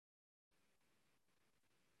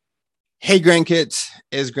Hey, grandkids,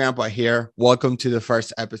 it's Grandpa here. Welcome to the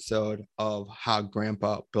first episode of How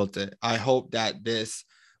Grandpa Built It. I hope that this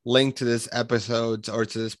link to this episode or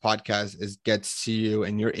to this podcast is gets to you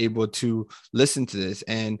and you're able to listen to this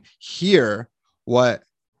and hear what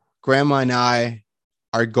Grandma and I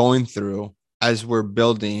are going through as we're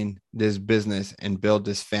building this business and build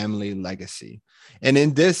this family legacy. And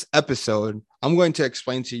in this episode, I'm going to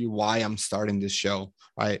explain to you why I'm starting this show,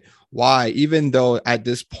 right? Why, even though at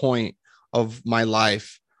this point of my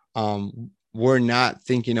life, we're not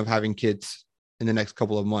thinking of having kids in the next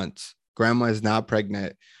couple of months. Grandma is not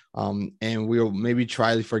pregnant. And we'll maybe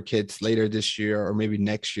try for kids later this year or maybe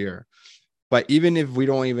next year. But even if we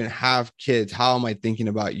don't even have kids, how am I thinking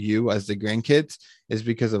about you as the grandkids is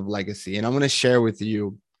because of legacy. And I'm going to share with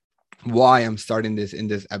you why I'm starting this in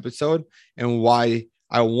this episode and why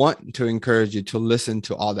I want to encourage you to listen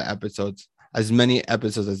to all the episodes, as many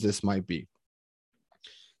episodes as this might be.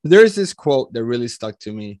 There's this quote that really stuck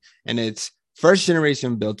to me, and it's first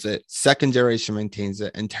generation builds it, second generation maintains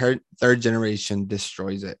it, and third generation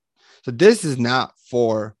destroys it. So this is not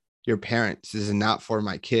for your parents. This is not for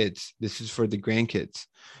my kids. This is for the grandkids,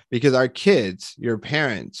 because our kids, your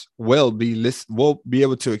parents, will be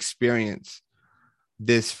able to experience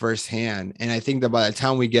this firsthand. And I think that by the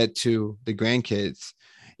time we get to the grandkids,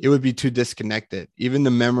 it would be too disconnected. Even the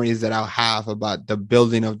memories that I'll have about the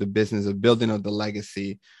building of the business, the building of the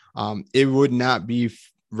legacy, it would not be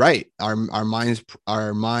right. Our minds,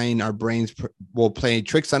 our brains will play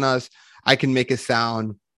tricks on us. I can make it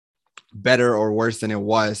sound better or worse than it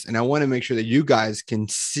was, and I want to make sure that you guys can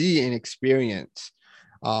see and experience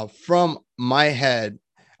from my head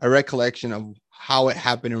a recollection of how it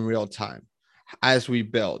happened in real time as we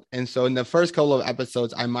build. And so in the first couple of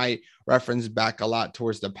episodes, I might reference back a lot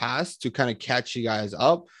towards the past to kind of catch you guys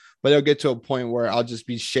up, but it'll get to a point where I'll just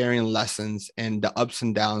be sharing lessons and the ups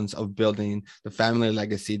and downs of building the family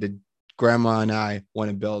legacy that Grandma and I want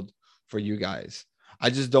to build for you guys.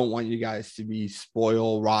 I just don't want you guys to be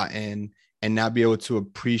spoiled, rotten, and not be able to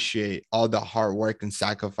appreciate all the hard work and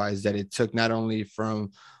sacrifice that it took, not only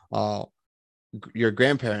from uh, your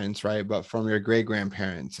grandparents, right, but from your great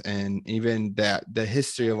grandparents, and even that the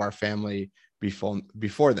history of our family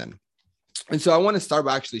before then. And so I want to start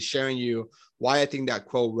by actually sharing you why I think that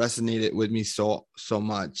quote resonated with me so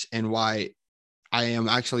much, and why I am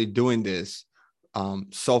actually doing this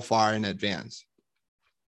so far in advance.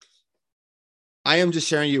 I am just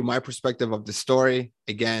sharing you my perspective of the story.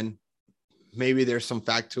 Again, maybe there's some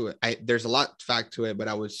fact to it. There's a lot fact to it, but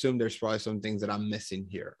I would assume there's probably some things that I'm missing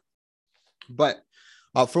here. But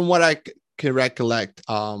from what I can recollect,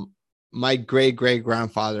 my great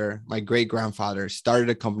grandfather started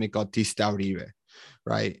a company called Tista Uribe,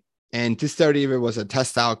 right? And Tista Uribe was a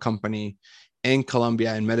textile company in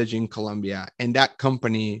Colombia, in Medellin, Colombia. And that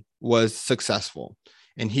company was successful.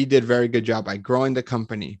 And he did a very good job by growing the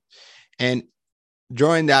company. And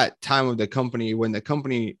during that time of the company, when the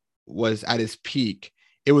company was at its peak,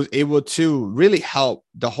 it was able to really help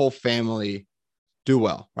the whole family do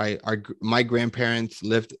well, right? My grandparents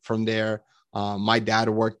lived from there. My dad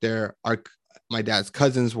worked there. My dad's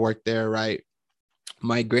cousins worked there, right?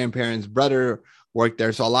 My grandparents' brother worked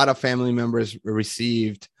there. So a lot of family members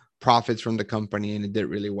received profits from the company, and it did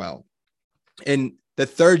really well. And the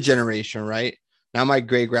third generation, right? Now my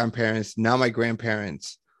great grandparents, now my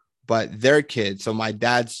grandparents, but their kids. So my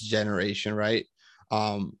dad's generation, right?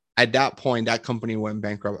 At that point, that company went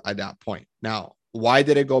bankrupt at that point. Now, why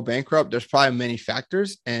did it go bankrupt? There's probably many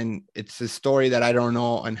factors, and it's a story that I don't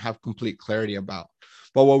know and have complete clarity about.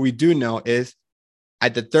 But what we do know is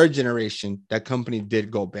at the third generation, that company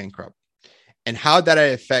did go bankrupt. And how did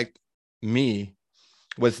it affect me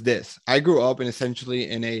was this. I grew up essentially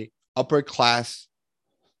in a upper class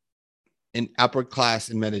in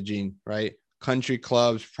Medellin, right? Country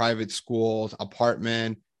clubs, private schools,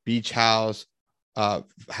 apartment, beach house,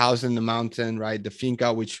 house in the mountain, right? The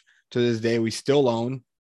finca, which to this day we still own.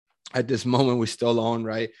 At this moment, we still own,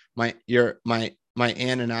 right? My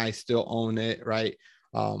aunt and I still own it, right?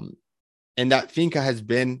 And that finca has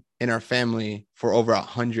been in our family for over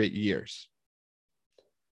 100 years.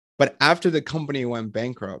 But after the company went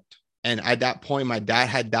bankrupt, and at that point, my dad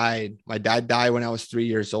had died. My dad died when I was 3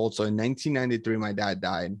 years old. So in 1993, my dad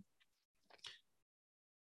died.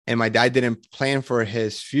 And my dad didn't plan for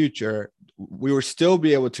his future. We were still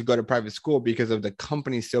be able to go to private school because of the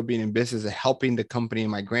company still being in business and helping the company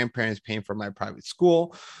and my grandparents paying for my private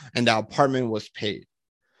school. And the apartment was paid.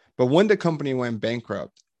 But when the company went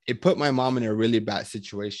bankrupt, it put my mom in a really bad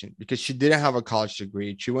situation because she didn't have a college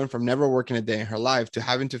degree. She went from never working a day in her life to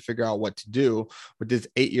having to figure out what to do with this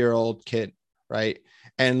 8-year-old kid, right?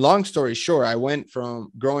 And long story short, I went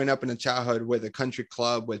from growing up in a childhood with a country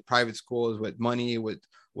club, with private schools, with money, with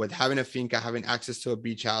having a finca, having access to a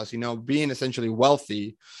beach house, being essentially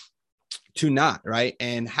wealthy, to not, right?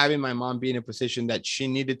 And having my mom be in a position that she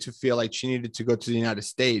needed to feel like she needed to go to the United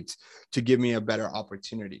States to give me a better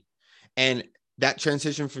opportunity. And that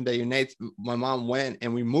transition from the United, my mom went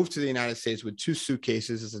and we moved to the United States with 2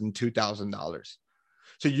 suitcases and $2,000.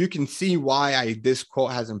 So you can see why this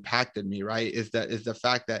quote has impacted me, right? Is the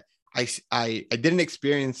fact that I didn't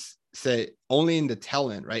experience say only in the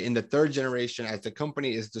tail end, right? In the third generation, as the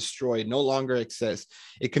company is destroyed, no longer exists,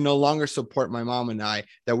 it can no longer support my mom and I,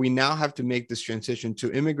 that we now have to make this transition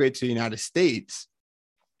to immigrate to the United States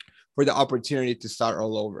for the opportunity to start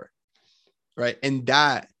all over, right? And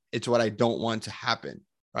that it's what I don't want to happen,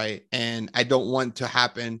 right? And I don't want to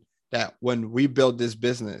happen that when we build this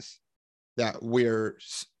business, that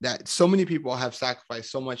so many people have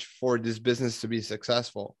sacrificed so much for this business to be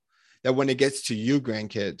successful, that when it gets to you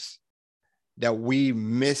grandkids, that we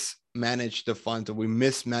mismanage the funds, or we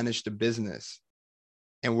mismanage the business,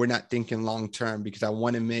 and we're not thinking long term, because I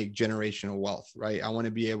want to make generational wealth, right? I want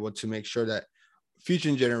to be able to make sure that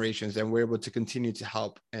future generations, and we're able to continue to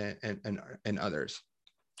help and others.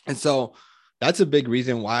 And so that's a big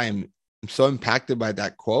reason why I'm so impacted by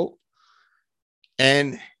that quote,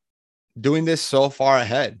 and doing this so far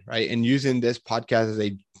ahead, right? And using this podcast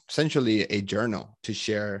as essentially a journal to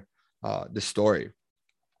share the story.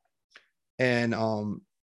 And so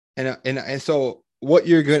what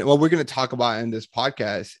we're gonna talk about in this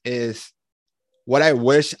podcast is what I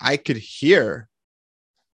wish I could hear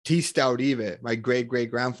T. Stout Uribe, my great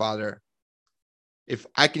grandfather, if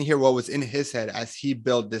I can hear what was in his head as he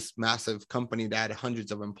built this massive company that had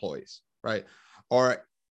hundreds of employees, right?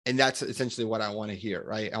 And that's essentially what I want to hear,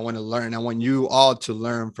 right? I want to learn. I want you all to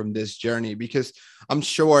learn from this journey, because I'm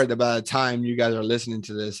sure that by the time you guys are listening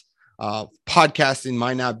to this, podcasting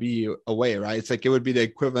might not be a way, right? It's like it would be the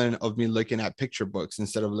equivalent of me looking at picture books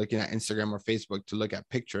instead of looking at Instagram or Facebook to look at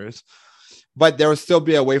pictures. But there will still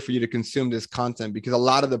be a way for you to consume this content, because a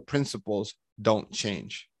lot of the principles don't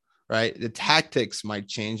change, right? The tactics might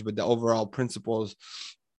change, but the overall principles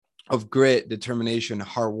of grit, determination,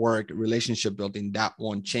 hard work, relationship building, that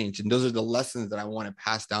won't change. And those are the lessons that I want to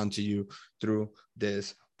pass down to you through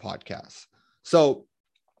this podcast. So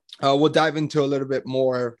we'll dive into a little bit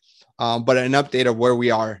more, but an update of where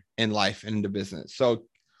we are in life and in the business. So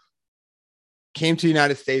came to the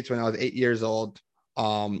United States when I was 8 years old.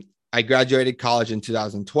 I graduated college in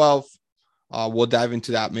 2012. We'll dive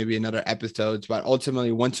into that maybe in other episodes, but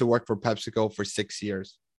ultimately went to work for PepsiCo for 6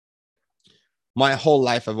 years. My whole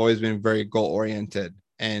life, I've always been very goal oriented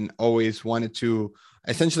and always wanted to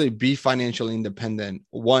essentially be financially independent.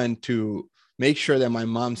 One, to make sure that my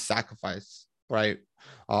mom sacrificed, right?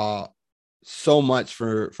 So much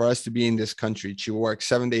for us to be in this country. She worked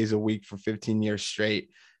 7 days a week for 15 years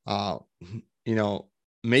straight,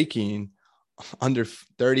 making under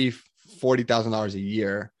 $40,000 a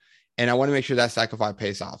year. And I want to make sure that sacrifice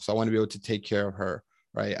pays off. So I want to be able to take care of her,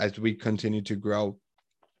 right, as we continue to grow.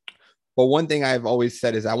 But one thing I've always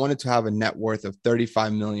said is I wanted to have a net worth of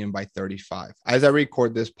 35 million by 35. As I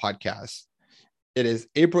record this podcast, it is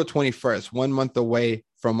April 21st, 1 month away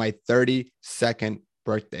from my 32nd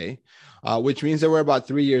birthday, which means that we're about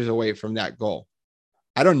 3 years away from that goal.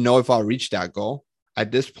 I don't know if I'll reach that goal.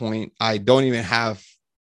 At this point, I don't even have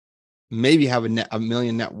a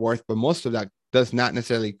million net worth, but most of that does not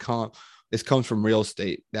necessarily come. This comes from real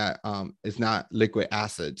estate that is not liquid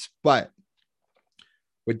assets. But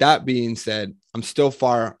with that being said, I'm still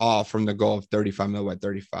far off from the goal of 35 mil by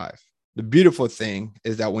 35. The beautiful thing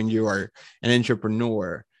is that when you are an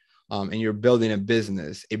entrepreneur and you're building a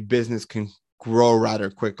business can grow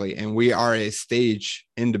rather quickly. And we are at a stage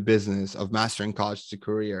in the business of mastering college to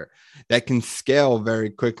career that can scale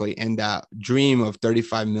very quickly. And that dream of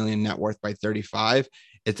 35 million net worth by 35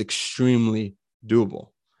 is extremely doable.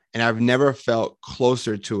 And I've never felt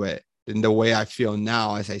closer to it than the way I feel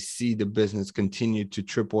now as I see the business continue to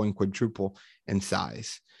triple and quadruple in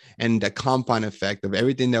size. And the compound effect of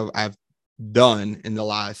everything that I've done in the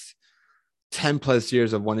last 10 plus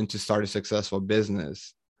years of wanting to start a successful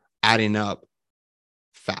business adding up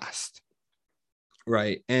fast,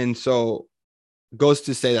 right? And so goes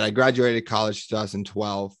to say that I graduated college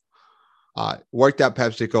 2012, worked at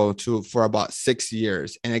PepsiCo for about 6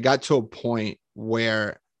 years. And it got to a point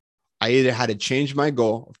where I either had to change my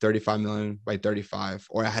goal of 35 million by 35,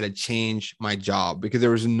 or I had to change my job, because there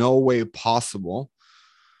was no way possible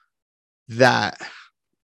that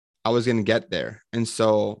I was going to get there. And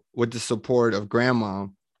so with the support of grandma,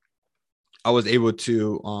 I was able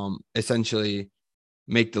to essentially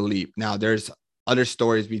make the leap. Now there's other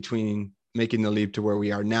stories between making the leap to where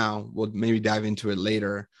we are now. We'll maybe dive into it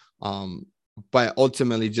later. But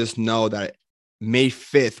ultimately just know that May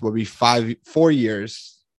 5th will be 4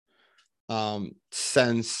 years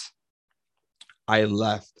since I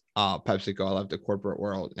left PepsiCo. I left the corporate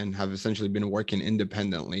world and have essentially been working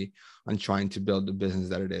independently on trying to build the business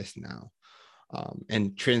that it is now.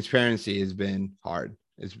 And transparency has been hard.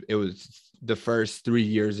 It was the first 3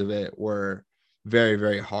 years of it were very,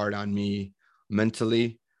 very hard on me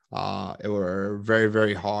mentally. It were very,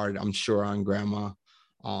 very hard, I'm sure, on grandma.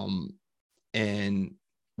 And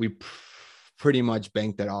we pretty much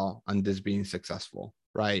banked it all on this being successful,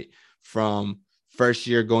 right? From first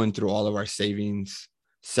year going through all of our savings,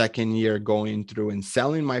 second year going through and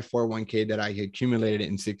selling my 401k that I accumulated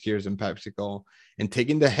in 6 years in PepsiCo and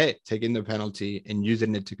taking the hit, taking the penalty and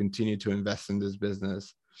using it to continue to invest in this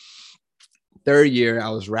business. Third year, I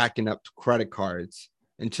was racking up credit cards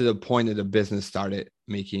and to the point that the business started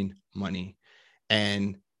making money.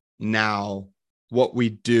 And now what we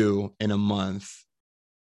do in a month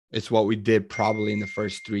is what we did probably in the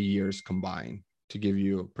first 3 years combined, to give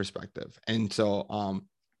you a perspective. And so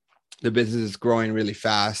the business is growing really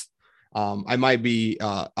fast. I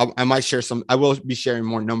might share some, I will be sharing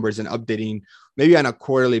more numbers and updating maybe on a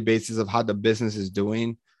quarterly basis of how the business is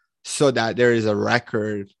doing so that there is a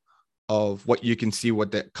record of what you can see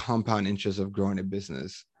what the compound interest of growing a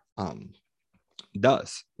business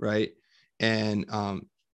does, right? And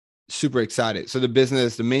super excited. So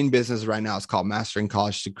the main business right now is called Mastering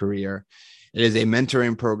College to Career. It is a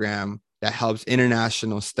mentoring program that helps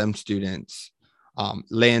international STEM students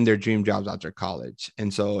land their dream jobs after college.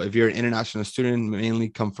 And so if you're an international student, mainly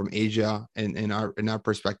come from Asia, in our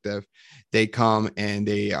perspective, they come and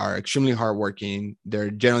they are extremely hardworking.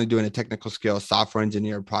 They're generally doing a technical skill, software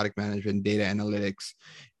engineer, product management, data analytics.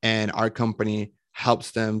 And our company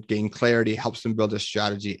helps them gain clarity, helps them build a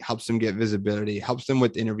strategy, helps them get visibility, helps them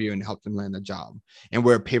with interview, and help them land a job. And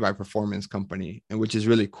we're a pay by performance company, and which is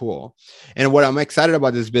really cool. And what I'm excited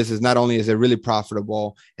about this business, not only is it really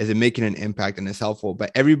profitable, is it making an impact and it's helpful,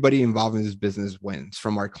 but everybody involved in this business wins,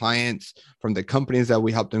 from our clients, from the companies that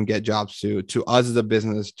we help them get jobs to us as a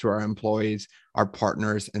business, to our employees, our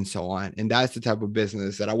partners, and so on. And that's the type of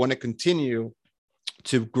business that I want to continue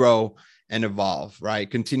to grow and evolve, right?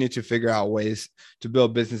 Continue to figure out ways to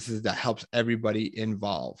build businesses that helps everybody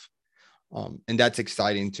involve. And that's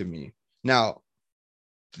exciting to me. Now,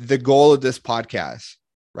 the goal of this podcast,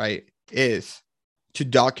 right, is to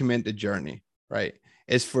document the journey, right?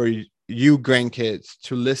 Is for you grandkids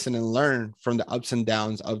to listen and learn from the ups and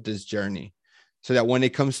downs of this journey so that when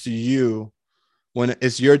it comes to you, when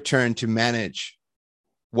it's your turn to manage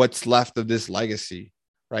what's left of this legacy,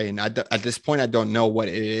 right? And at this point, I don't know what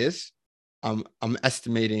it is. I'm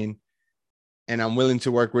estimating, and I'm willing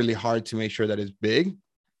to work really hard to make sure that it's big,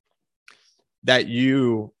 that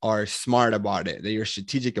you are smart about it, that you're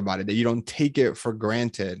strategic about it, that you don't take it for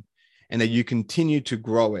granted, and that you continue to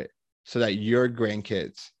grow it so that your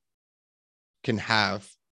grandkids can have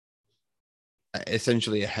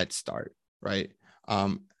essentially a head start, right?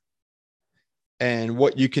 And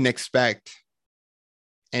what you can expect.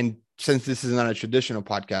 And since this is not a traditional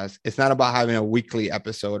podcast, it's not about having a weekly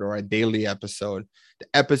episode or a daily episode. The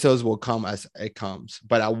episodes will come as it comes,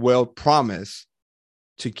 but I will promise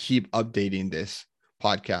to keep updating this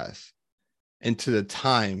podcast into the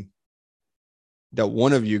time that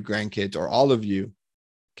one of you grandkids or all of you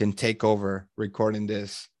can take over recording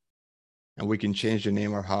this, and we can change the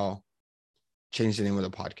name of the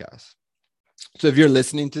podcast. So if you're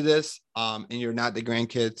listening to this and you're not the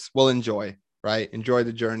grandkids, well, enjoy, right? Enjoy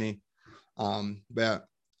the journey. But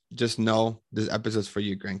just know this episode's for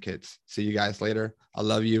you grandkids. See you guys later. I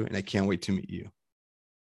love you, and I can't wait to meet you.